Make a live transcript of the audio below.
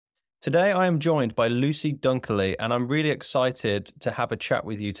Today, I am joined by Lucy Dunkerley, and I'm really excited to have a chat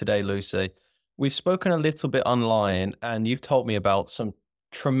with you today, Lucy. We've spoken a little bit online, and you've told me about some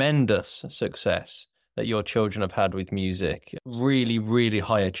tremendous success that your children have had with music, really, really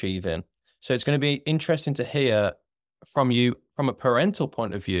high achieving. So it's going to be interesting to hear from you, from a parental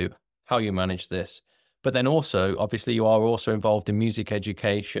point of view, how you manage this. But then also, obviously, you are also involved in music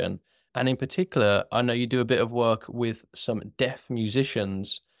education. And in particular, I know you do a bit of work with some deaf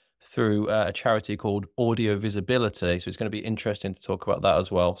musicians through a charity called Audio Visibility. So it's going to be interesting to talk about that as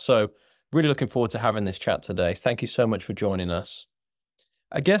well. So really looking forward to having this chat today. Thank you so much for joining us.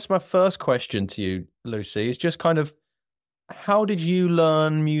 I guess my first question to you, Lucy, is just kind of how did you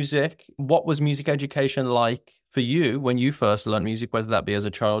learn music? What was music education like for you when you first learned music, whether that be as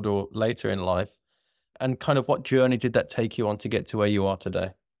a child or later in life? And kind of what journey did that take you on to get to where you are today?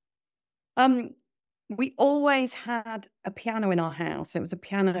 Um, we always had a piano in our house. It was a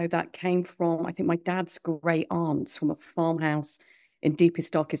piano that came from, I think, my dad's great aunts from a farmhouse in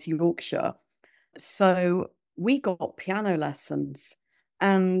deepest, darkest Yorkshire. So we got piano lessons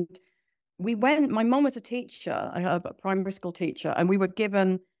and my mum was a teacher, a primary school teacher, and we were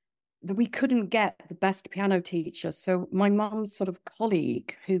given that we couldn't get the best piano teacher. So my mum's sort of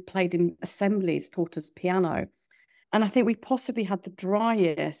colleague who played in assemblies taught us piano. And I think we possibly had the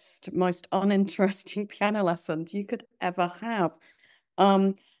driest, most uninteresting piano lessons you could ever have.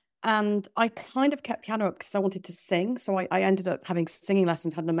 Um, and I kind of kept piano up because I wanted to sing. So I ended up having singing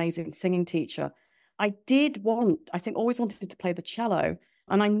lessons, had an amazing singing teacher. I think, always wanted to play the cello.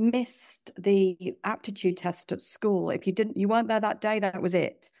 And I missed the aptitude test at school. If you weren't there that day, that was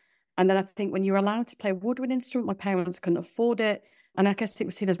it. And then I think when you were allowed to play a woodwind instrument, my parents couldn't afford it. And I guess it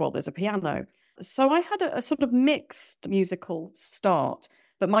was seen as, well, there's a piano. So I had a sort of mixed musical start,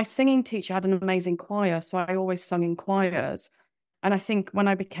 but my singing teacher had an amazing choir. So I always sung in choirs. And I think when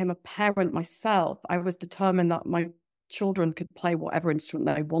I became a parent myself, I was determined that my children could play whatever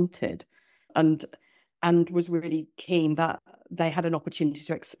instrument they wanted and was really keen that they had an opportunity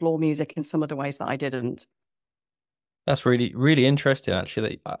to explore music in some of the ways that I didn't. That's really, really interesting,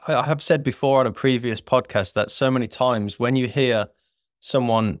 actually. I have said before on a previous podcast that so many times when you hear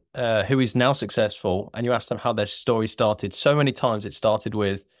someone who is now successful and you ask them how their story started, so many times it started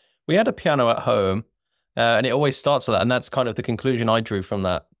with, we had a piano at home, and it always starts with that. And that's kind of the conclusion I drew from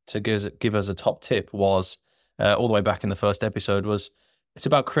that to give us a top tip was, all the way back in the first episode, was it's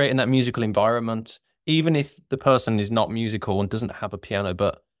about creating that musical environment, even if the person is not musical and doesn't have a piano,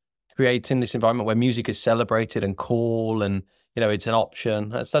 but creating this environment where music is celebrated and cool and it's an option.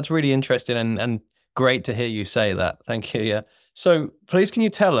 That's really interesting and great to hear you say that. Thank you. Yeah. So please can you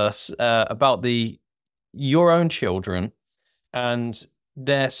tell us about the your own children and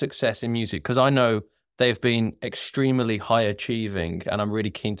their success in music? Because I know they've been extremely high achieving and I'm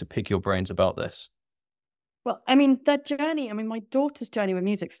really keen to pick your brains about this. Well, my daughter's journey with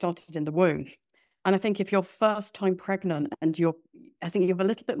music started in the womb. And I think if you're first time pregnant and I think you have a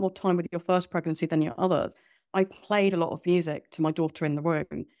little bit more time with your first pregnancy than your others. I played a lot of music to my daughter in the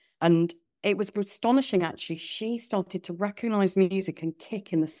womb. And it was astonishing, actually. She started to recognize music and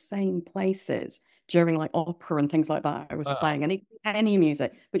kick in the same places during like opera and things like that I was Wow. playing, and any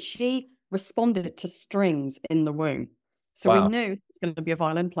music. But she responded to strings in the womb. So we Wow. knew she was going to be a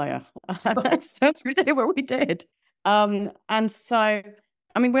violin player. So we did what we did. And so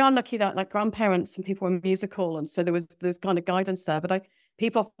I mean, we are lucky that like grandparents and people were musical, and so there was kind of guidance there. But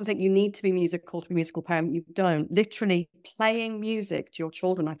people often think you need to be musical to be a musical parent. You don't. Literally playing music to your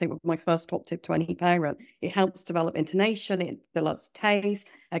children, I think, was my first top tip to any parent. It helps develop intonation, it develops taste,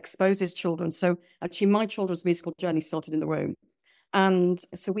 exposes children. So actually, my children's musical journey started in the womb, and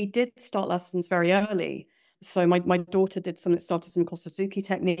so we did start lessons very early. So my daughter did started some Suzuki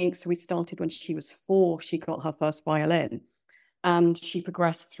techniques. So we started when she was 4. She got her first violin and she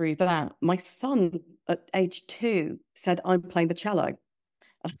progressed through that. My son at age 2 said, I'm playing the cello.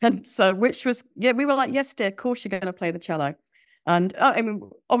 And so, which was, yeah, we were like, yes, dear, of course you're going to play the cello. And I mean,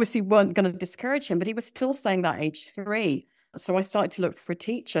 obviously weren't going to discourage him, but he was still saying that age 3. So I started to look for a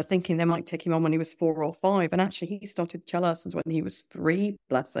teacher thinking they might take him on when he was 4 or 5. And actually he started cello lessons when he was 3,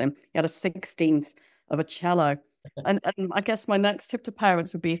 bless him. He had a 16th of a cello. And I guess my next tip to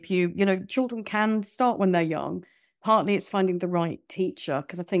parents would be if children can start when they're young. Partly it's finding the right teacher,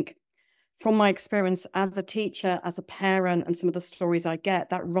 because I think from my experience as a teacher, as a parent, and some of the stories I get,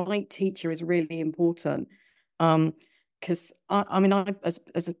 that right teacher is really important. Because I mean,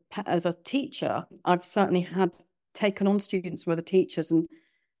 as a teacher, I've certainly had taken on students who are the teachers, and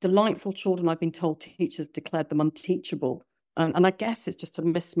delightful children. I've been told teachers declared them unteachable, and I guess it's just a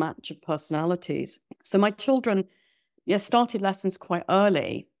mismatch of personalities. So my children, yeah, started lessons quite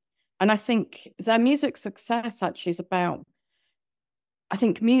early. And I think their music success actually is about, I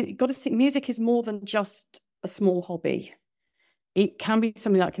think got to see music is more than just a small hobby. It can be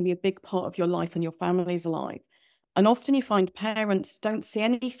something that can be a big part of your life and your family's life. And often you find parents don't see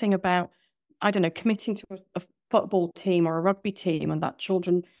anything about, I don't know, committing to a football team or a rugby team, and that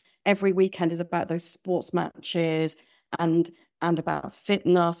children every weekend is about those sports matches and about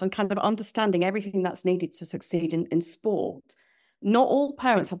fitness and kind of understanding everything that's needed to succeed in sport. Not all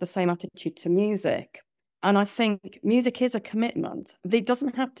parents have the same attitude to music. And I think music is a commitment. It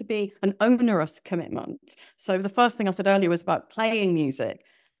doesn't have to be an onerous commitment. So the first thing I said earlier was about playing music,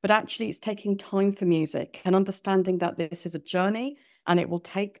 but actually it's taking time for music and understanding that this is a journey and it will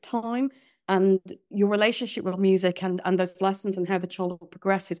take time. And your relationship with music and those lessons and how the child will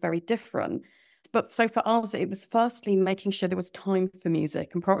progress is very different. But so for us, it was firstly making sure there was time for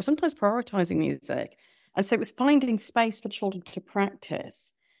music and sometimes prioritizing music. And so it was finding space for children to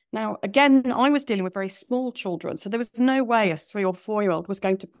practice. Now, again, I was dealing with very small children, so there was no way a 3 or 4-year-old was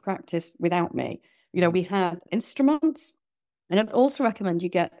going to practice without me. We had instruments, and I'd also recommend you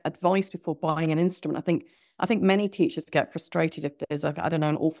get advice before buying an instrument. I think many teachers get frustrated if there's I don't know,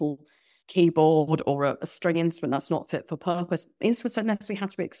 an awful keyboard or a string instrument that's not fit for purpose. Instruments don't necessarily have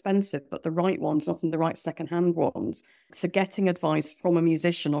to be expensive, but the right ones, often the right secondhand ones. So getting advice from a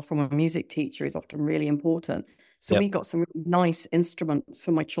musician or from a music teacher is often really important. So we got some really nice instruments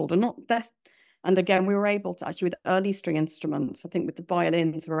for my children, not that. And again, we were able to actually with early string instruments, I think with the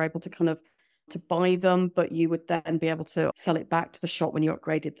violins, we were able to kind of to buy them, but you would then be able to sell it back to the shop when you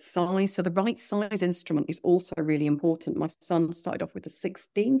upgraded the size. So the right size instrument is also really important. My son started off with the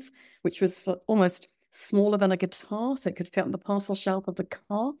 16th, which was almost smaller than a guitar, so it could fit on the parcel shelf of the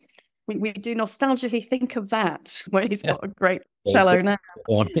car. We do nostalgically think of that when he's got a great cello now.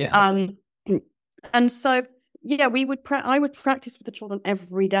 And so, I would practice with the children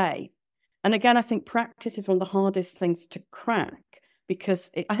every day. And again, I think practice is one of the hardest things to crack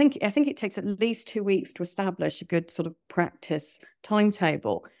because I think it takes at least 2 weeks to establish a good sort of practice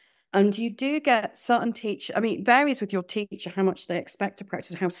timetable. And you do get certain teachers, I mean, it varies with your teacher how much they expect to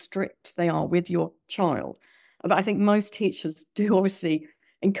practice, how strict they are with your child. But I think most teachers do obviously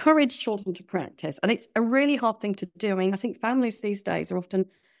encourage children to practice. And it's a really hard thing to do. I mean, I think families these days are often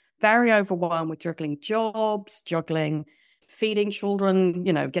very overwhelmed with juggling jobs, juggling feeding children,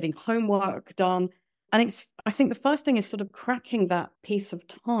 getting homework done. And I think the first thing is sort of cracking that piece of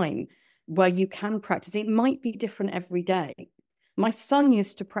time where you can practice. It might be different every day. My son we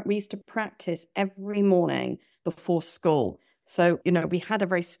used to practice every morning before school. So, we had a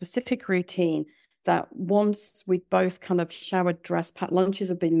very specific routine that once we'd both kind of showered, dressed, packed, lunches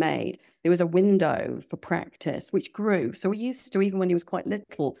had been made, there was a window for practice, which grew. So we used to, even when he was quite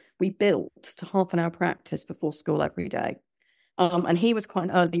little, we built to half an hour practice before school every day. And he was quite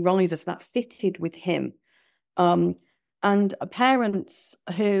an early riser, so that fitted with him. And parents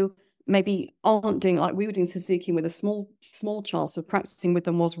who maybe aren't doing like we were doing Suzuki with a small child, so practicing with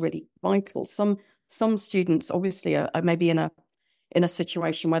them was really vital. Some students obviously are maybe in a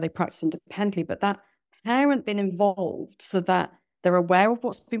situation where they practice independently, but that parent being involved so that they're aware of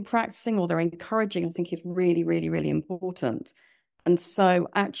what's been practicing or they're encouraging, I think is really, really, really important. And so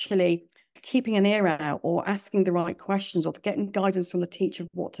actually keeping an ear out or asking the right questions or getting guidance from the teacher of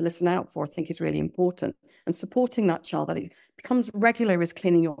what to listen out for, I think is really important. And supporting that child, that it becomes regular as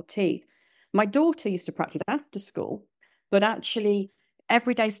cleaning your teeth. My daughter used to practice after school, but actually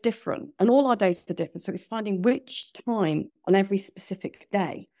every day is different and all our days are different. So it's finding which time on every specific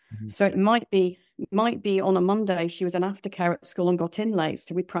day. Mm-hmm. So it might be on a Monday, she was in aftercare at school and got in late,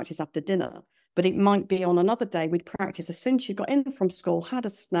 so we'd practice after dinner. But it might be on another day, we'd practice as soon as she got in from school, had a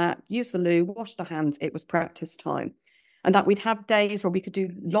snack, used the loo, washed her hands, it was practice time. And that we'd have days where we could do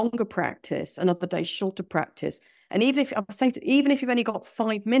longer practice and other days shorter practice. And even if you've only got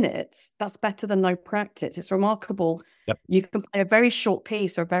 5 minutes, that's better than no practice. It's remarkable. Yep. You can play a very short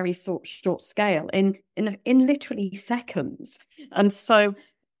piece or a very short scale in literally seconds. And so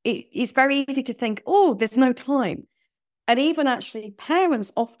it's very easy to think, oh, there's no time. And even actually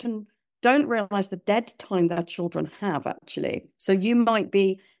parents often don't realize the dead time their children have, actually. So you might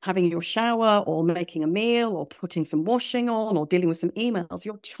be having your shower or making a meal or putting some washing on or dealing with some emails.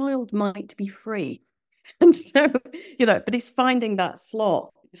 Your child might be free. And so, but it's finding that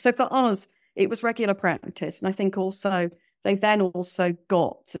slot. So for us, it was regular practice. And I think also they then also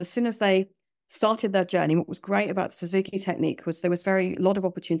got, as soon as they started their journey, what was great about the Suzuki technique was there was a lot of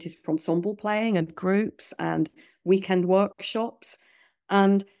opportunities for ensemble playing and groups and weekend workshops.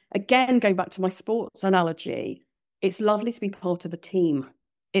 And again, going back to my sports analogy, it's lovely to be part of a team.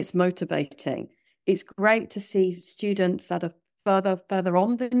 It's motivating. It's great to see students that are further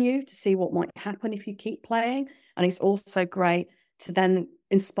on than you to see what might happen if you keep playing. And it's also great to then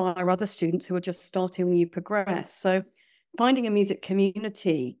inspire other students who are just starting when you progress. So finding a music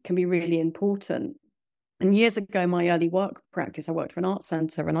community can be really important. And years ago, my early work practice, I worked for an art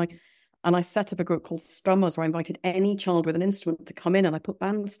centre, and I set up a group called Strummers, where I invited any child with an instrument to come in, and I put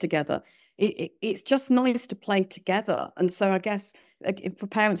bands together. It's just nice to play together. And so I guess for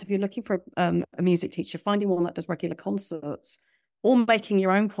parents, if you're looking for a music teacher, finding one that does regular concerts or making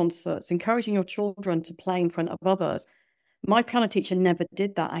your own concerts, encouraging your children to play in front of others. My piano teacher never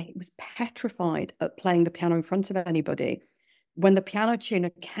did that. I was petrified at playing the piano in front of anybody. When the piano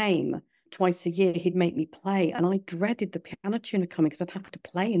tuner came twice a year, he'd make me play, and I dreaded the piano tuner coming because I'd have to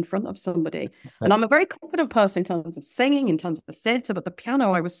play in front of somebody. And I'm a very confident person in terms of singing, in terms of the theatre, but the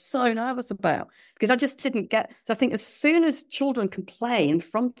piano I was so nervous about because I just didn't get. So I think as soon as children can play in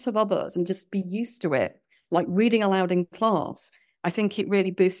front of others and just be used to it, like reading aloud in class, I think it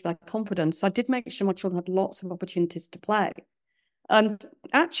really boosts their confidence. So I did make sure my children had lots of opportunities to play. And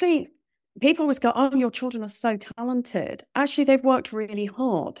actually, people always go, oh, your children are so talented. Actually, they've worked really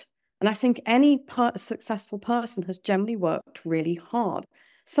hard. And I think any successful person has generally worked really hard.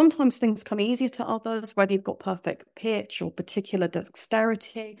 Sometimes things come easier to others, whether you've got perfect pitch or particular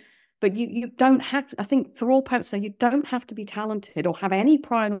dexterity. But you don't have, I think for all parents, so you don't have to be talented or have any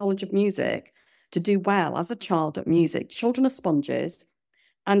prior knowledge of music to do well as a child at music. Children are sponges.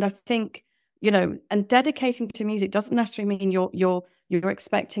 And I think, and dedicating to music doesn't necessarily mean you're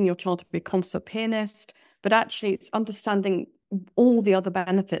expecting your child to be a concert pianist, but actually it's understanding all the other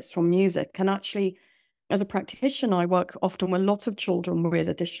benefits from music. And actually, as a practitioner, I work often with a lot of children with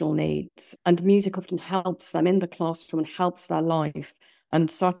additional needs, and music often helps them in the classroom and helps their life. And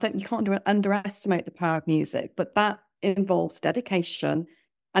so I think you can't underestimate the power of music, but that involves dedication,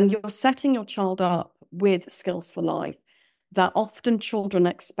 and you're setting your child up with skills for life. That often children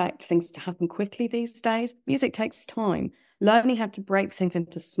expect things to happen quickly these days. Music takes time. Learning how to break things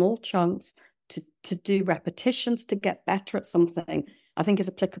into small chunks, to do repetitions, to get better at something, I think is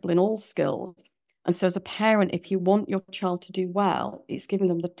applicable in all skills. And so as a parent, if you want your child to do well, it's giving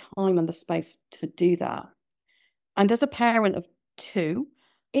them the time and the space to do that. And as a parent of two,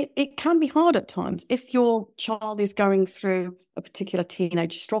 it can be hard at times. If your child is going through a particular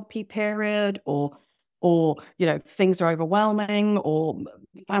teenage stroppy period, or things are overwhelming, or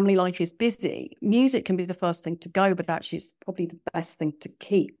family life is busy, music can be the first thing to go, but actually it's probably the best thing to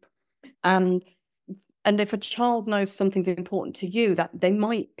keep. And if a child knows something's important to you, that they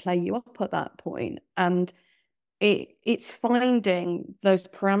might play you up at that point. And it's finding those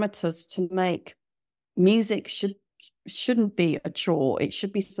parameters to make music shouldn't be a chore. It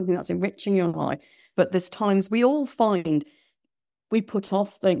should be something that's enriching your life. But there's times we all find we put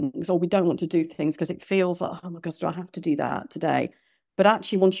off things, or we don't want to do things because it feels like, oh my gosh, do I have to do that today? But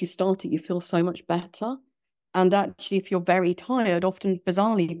actually, once you start it, you feel so much better. And actually, if you're very tired, often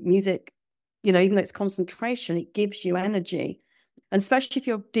bizarrely, music, even though it's concentration, it gives you energy. And especially if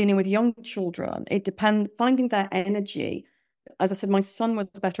you're dealing with young children, it depends, finding their energy. As I said, my son was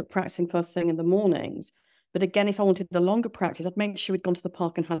better at practicing first thing in the mornings. But again, if I wanted the longer practice, I'd make sure we'd gone to the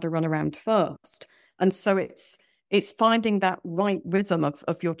park and had a run around first. And so it's finding that right rhythm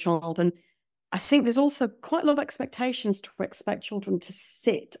of your child. And I think there's also quite a lot of expectations to expect children to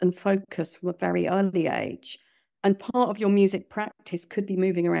sit and focus from a very early age. And part of your music practice could be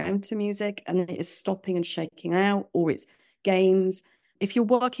moving around to music, and it is stopping and shaking out, or it's games. If you're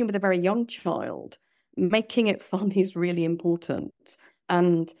working with a very young child, making it fun is really important,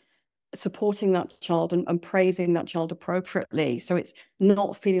 and supporting that child and praising that child appropriately. So it's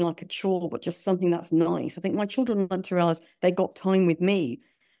not feeling like a chore, but just something that's nice. I think my children learned to realize they got time with me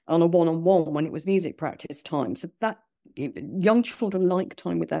on a one-on-one when it was music practice time. So that young children like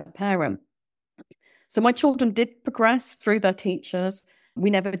time with their parent. So my children did progress through their teachers. We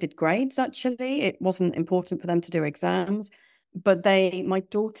never did grades, actually. It wasn't important for them to do exams. But my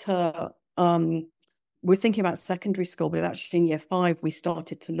daughter, we're thinking about secondary school, but actually in year 5, we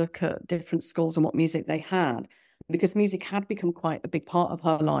started to look at different schools and what music they had, because music had become quite a big part of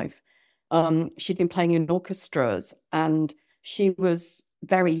her life. She'd been playing in orchestras, and she was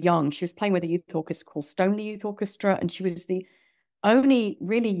very young. She was playing with a youth orchestra called Stoneleigh Youth Orchestra, and she was the only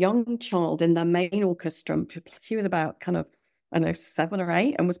really young child in their main orchestra. She was about kind of, I don't know, 7 or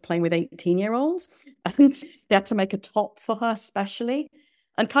 8, and was playing with 18-year-olds. And they had to make a top for her specially.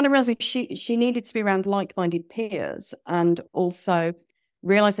 And kind of realizing she needed to be around like-minded peers, and also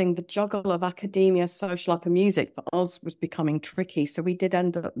realizing the juggle of academia, social life, and music for us was becoming tricky. So we did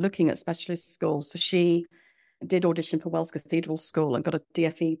end up looking at specialist schools. So she did audition for Wells Cathedral School and got a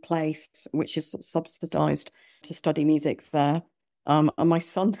DFE place, which is sort of subsidised to study music there. And my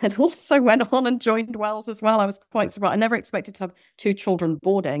son then also went on and joined Wells as well. I was quite surprised. I never expected to have two children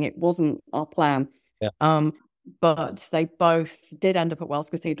boarding. It wasn't our plan. Yeah. But they both did end up at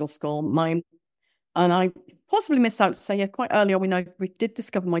Wells Cathedral School. And I possibly missed out to say, yeah, quite early on, we did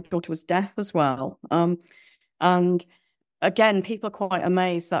discover my daughter was deaf as well. And again, people are quite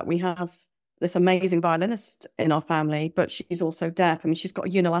amazed that we have this amazing violinist in our family, but she's also deaf. I mean, she's got a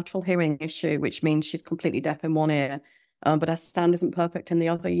unilateral hearing issue, which means she's completely deaf in one ear, but her sound isn't perfect in the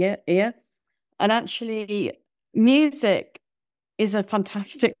other ear. And actually, music is a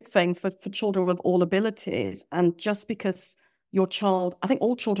fantastic thing for children with all abilities. And just because your child, I think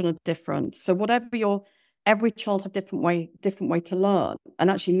all children are different. So every child have different way to learn. And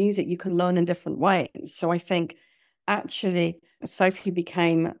actually music, you can learn in different ways. So I think actually Sophie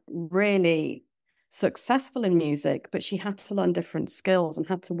became really successful in music, but she had to learn different skills and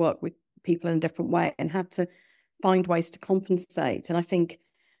had to work with people in a different way and had to find ways to compensate. And I think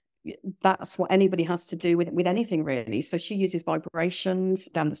that's what anybody has to do with anything, really. So she uses vibrations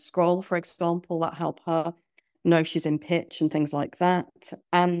down the scroll, for example, that help her know she's in pitch and things like that,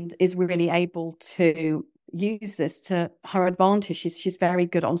 and is really able to use this to her advantage. She's very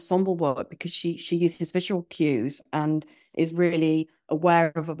good at ensemble work because she uses visual cues and is really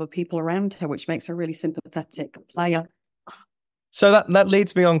aware of other people around her, which makes her a really sympathetic player. So that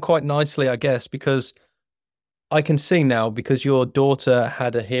leads me on quite nicely, I guess, because I can see now, because your daughter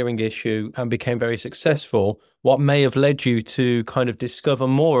had a hearing issue and became very successful, what may have led you to kind of discover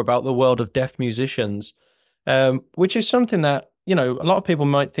more about the world of deaf musicians, which is something that, a lot of people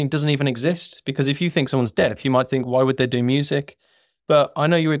might think doesn't even exist, because if you think someone's deaf, you might think, why would they do music? But I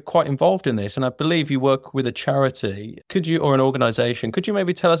know you were quite involved in this, and I believe you work with a charity. Or an organization, could you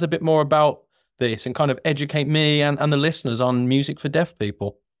maybe tell us a bit more about this and kind of educate me and the listeners on music for deaf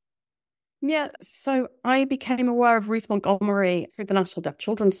people? Yeah, so I became aware of Ruth Montgomery through the National Deaf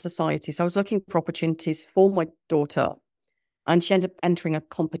Children's Society. So I was looking for opportunities for my daughter, and she ended up entering a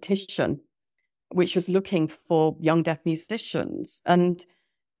competition which was looking for young deaf musicians. And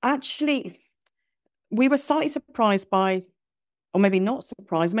actually, we were slightly surprised by, or maybe not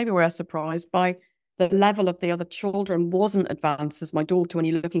surprised, maybe we were surprised by the level of the other children wasn't advanced as my daughter when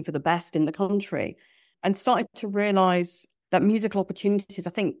you're looking for the best in the country, and started to realise that musical opportunities, I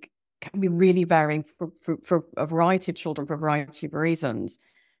think, can be really varying for a variety of children for a variety of reasons.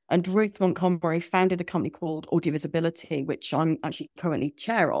 And Ruth Montgomery founded a company called Audiovisibility, which I'm actually currently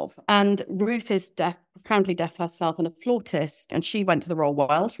chair of. And Ruth is deaf, profoundly deaf herself, and a flautist. And she went to the Royal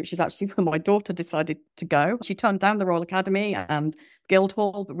Welsh, which is actually where my daughter decided to go. She turned down the Royal Academy and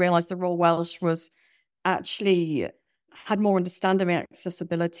Guildhall, but realised the Royal Welsh actually had more understanding of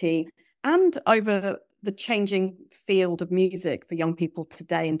accessibility and over the changing field of music for young people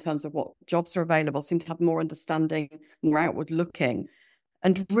today in terms of what jobs are available, seem to have more understanding, more outward looking.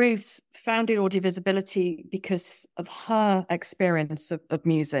 And Ruth founded Audiovisibility because of her experience of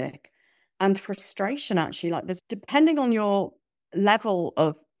music and frustration, actually. Like, there's, depending on your level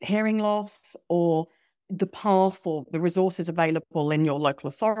of hearing loss or the path or the resources available in your local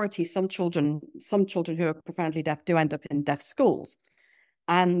authority, some children who are profoundly deaf do end up in deaf schools.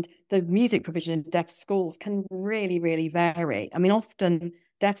 And the music provision in deaf schools can really, really vary. I mean, often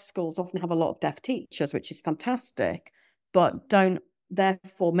deaf schools often have a lot of deaf teachers, which is fantastic, but don't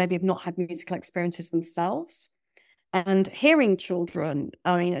therefore maybe have not had musical experiences themselves. And hearing children,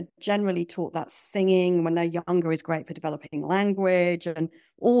 I mean, are generally taught that singing when they're younger is great for developing language and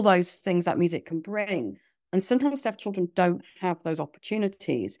all those things that music can bring. And sometimes deaf children don't have those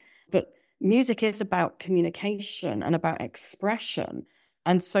opportunities, but music is about communication and about expression.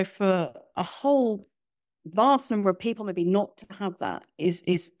 And so for a whole vast number of people, maybe not to have that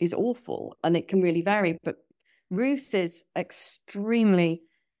is awful, and it can really vary. But Ruth is extremely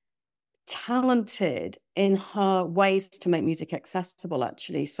talented in her ways to make music accessible,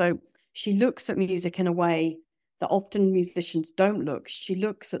 actually. So she looks at music in a way that often musicians don't look. She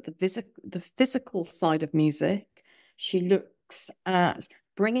looks at the physical side of music. She looks at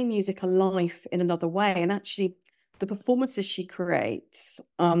bringing music alive in another way. And actually, the performances she creates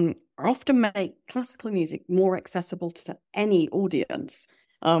often make classical music more accessible to any audience,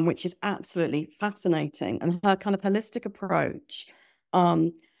 which is absolutely fascinating. And her kind of holistic approach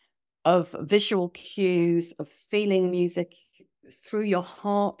of visual cues, of feeling music through your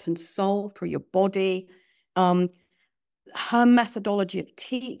heart and soul, through your body. Her methodology of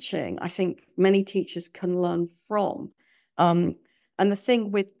teaching, I think many teachers can learn from. And the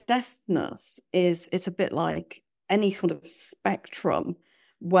thing with deafness is it's a bit like any sort of spectrum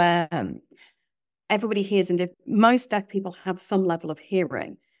where everybody hears, and most deaf people have some level of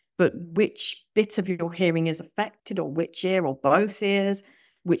hearing, but which bit of your hearing is affected, or which ear, or both ears,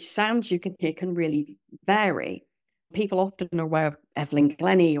 which sounds you can hear can really vary. People often are aware of Evelyn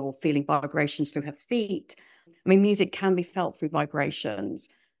Glennie or feeling vibrations through her feet. I mean, music can be felt through vibrations,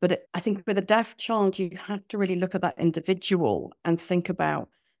 but I think with a deaf child, you have to really look at that individual and think about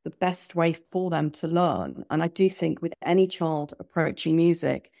the best way for them to learn. And I do think with any child approaching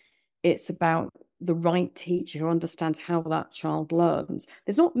music, it's about the right teacher who understands how that child learns.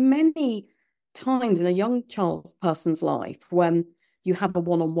 There's not many times in a young child's person's life when you have a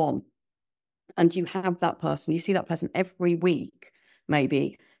one-on-one and you have that person, you see that person every week,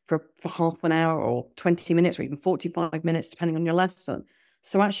 maybe for half an hour or 20 minutes or even 45 minutes, depending on your lesson.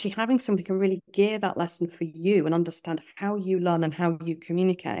 So actually having somebody who can really gear that lesson for you and understand how you learn and how you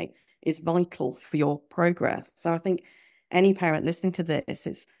communicate is vital for your progress. So I think any parent listening to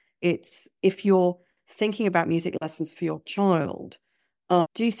this, it's if you're thinking about music lessons for your child,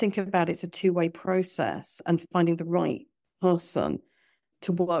 do think about it's a two-way process and finding the right person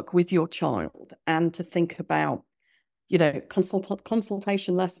to work with your child, and to think about,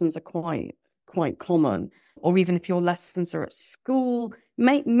 consultation lessons are quite common, or even if your lessons are at school,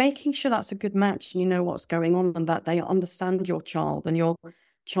 making sure that's a good match and you know what's going on and that they understand your child and your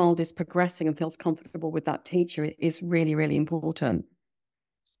child is progressing and feels comfortable with that teacher is really, really important.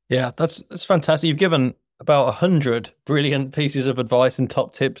 Yeah, that's fantastic. You've given about 100 brilliant pieces of advice and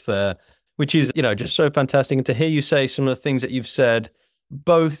top tips there, which is, just so fantastic. And to hear you say some of the things that you've said,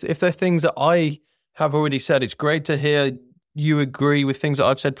 both if they're things that I have already said, it's great to hear you agree with things that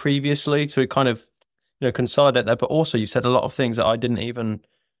I've said previously to kind of, consolidate that. But also you said a lot of things that I didn't even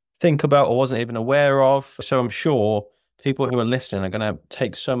think about or wasn't even aware of. So I'm sure people who are listening are going to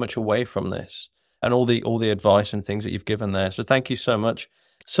take so much away from this and all the advice and things that you've given there. So thank you so much.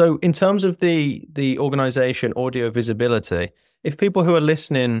 So in terms of the organization Audio Visibility, if people who are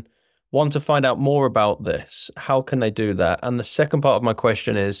listening want to find out more about this, how can they do that? And the second part of my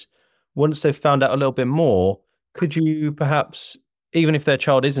question is, once they've found out a little bit more, could you perhaps, even if their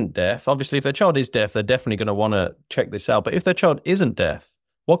child isn't deaf, obviously if their child is deaf, they're definitely going to want to check this out. But if their child isn't deaf,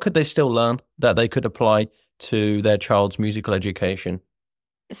 what could they still learn that they could apply to their child's musical education?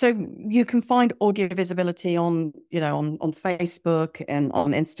 So you can find Audio Visibility on Facebook and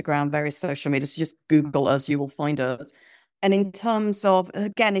on Instagram, various social media. So just Google us, you will find us. And in terms of,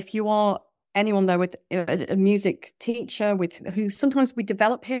 again, if you are anyone there with a music teacher who sometimes we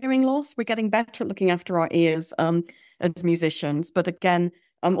develop hearing loss, we're getting better at looking after our ears as musicians. But again,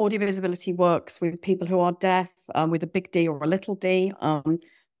 Audio Visibility works with people who are deaf with a big D or a little d,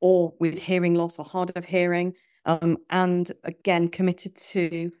 or with hearing loss or hard of hearing. And again, we're committed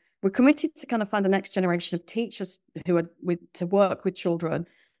to kind of find the next generation of teachers who are to work with children,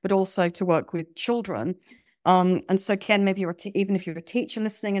 but also to work with children. And so, Ken, maybe even if you're a teacher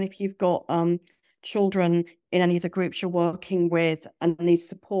listening, and if you've got children in any of the groups you're working with and need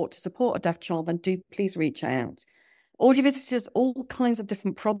support to support a deaf child, then do please reach out. Audio Visitors, all kinds of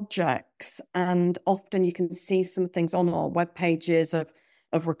different projects, and often you can see some things on our web pages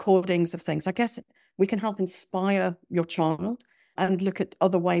of recordings of things. I guess we can help inspire your child and look at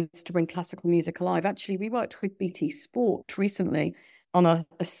other ways to bring classical music alive. Actually, we worked with BT Sport recently on a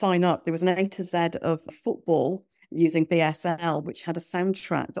sign up. There was an A to Z of football using BSL, which had a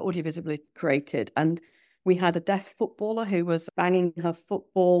soundtrack that Audio Visibility created. And we had a deaf footballer who was banging her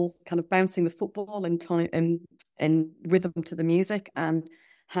football, kind of bouncing the football in time in rhythm to the music, and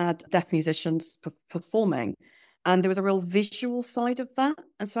had deaf musicians performing. And there was a real visual side of that.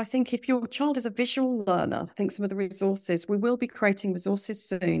 And so I think if your child is a visual learner, I think some of the resources, we will be creating resources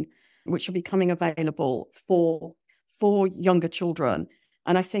soon, which will be coming available for younger children.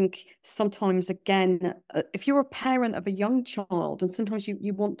 And I think sometimes, again, if you're a parent of a young child, and sometimes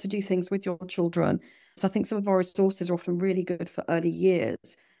you want to do things with your children. So I think some of our resources are often really good for early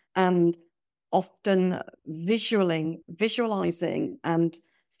years, and often visualizing and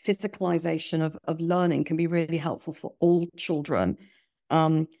physicalization of learning can be really helpful for all children.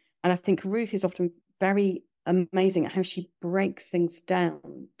 And I think Ruth is often very amazing at how she breaks things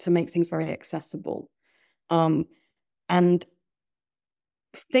down to make things very accessible. And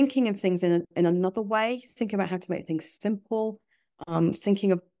thinking of things in another way, thinking about how to make things simple,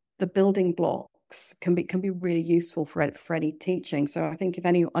 thinking of the building blocks can be really useful for any teaching. So I think if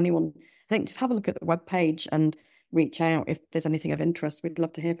anyone, I think just have a look at the webpage and reach out if there's anything of interest. We'd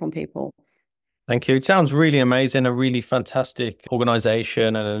love to hear from people. Thank you. It sounds really amazing, a really fantastic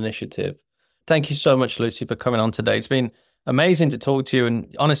organization and an initiative. Thank you so much, Lucy, for coming on today. It's been amazing to talk to you,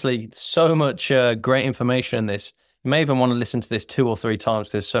 and honestly, so much great information in this. You may even want to listen to this 2 or 3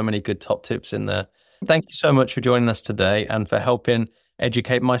 times. There's so many good top tips in there. Thank you so much for joining us today and for helping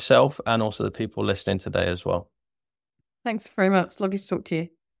educate myself and also the people listening today as well. Thanks very much. Lovely to talk to you.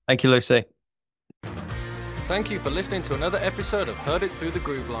 Thank you, Lucy. Thank you for listening to another episode of Heard It Through the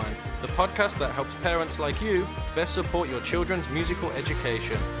Groove Line, the podcast that helps parents like you best support your children's musical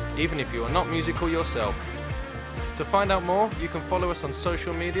education, even if you are not musical yourself. To find out more, you can follow us on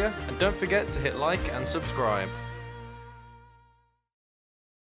social media, and don't forget to hit like and subscribe.